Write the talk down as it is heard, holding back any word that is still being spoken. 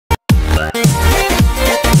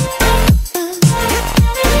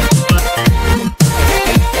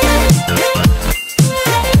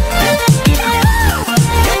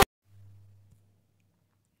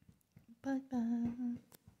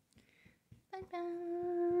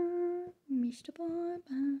Bun, Mr. Boy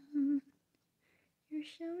Bun, you're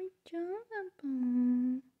so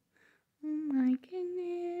adorable. Oh my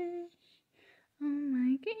goodness, oh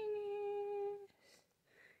my goodness,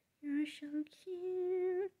 you're so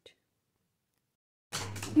cute.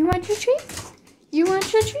 You want your treat? You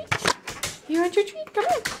want your treat? You want your treat? Come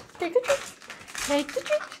on, take a treat. Take the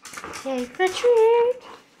treat. Take the treat.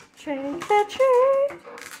 Take the treat.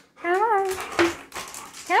 Come on.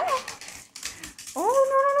 Come on. Oh,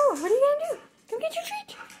 no. What are you going to do? Come get your treat.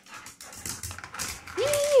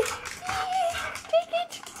 Take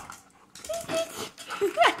it. Take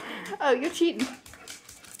it. Oh, you're cheating.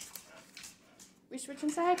 We switching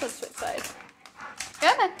sides? Let's switch sides.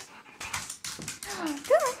 Come on. Come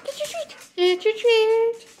on, get your treat. Get your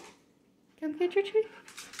treat. Come get your treat.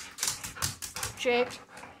 Treat.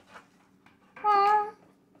 Wah.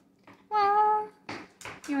 Wah.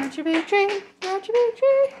 You want your big treat? You want your big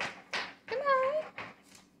treat? Come on.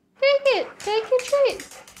 Take it. Take your treat.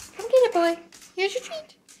 Come get it, boy. Here's your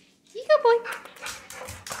treat. Here you go, boy.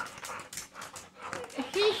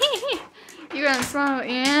 You're gonna swallow it.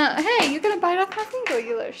 Yeah. Hey, you're gonna bite off my finger,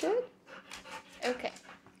 you little shit. Okay.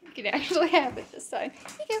 You can actually have it this time.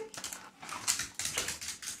 Here you go.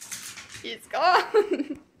 It's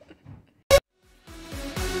gone.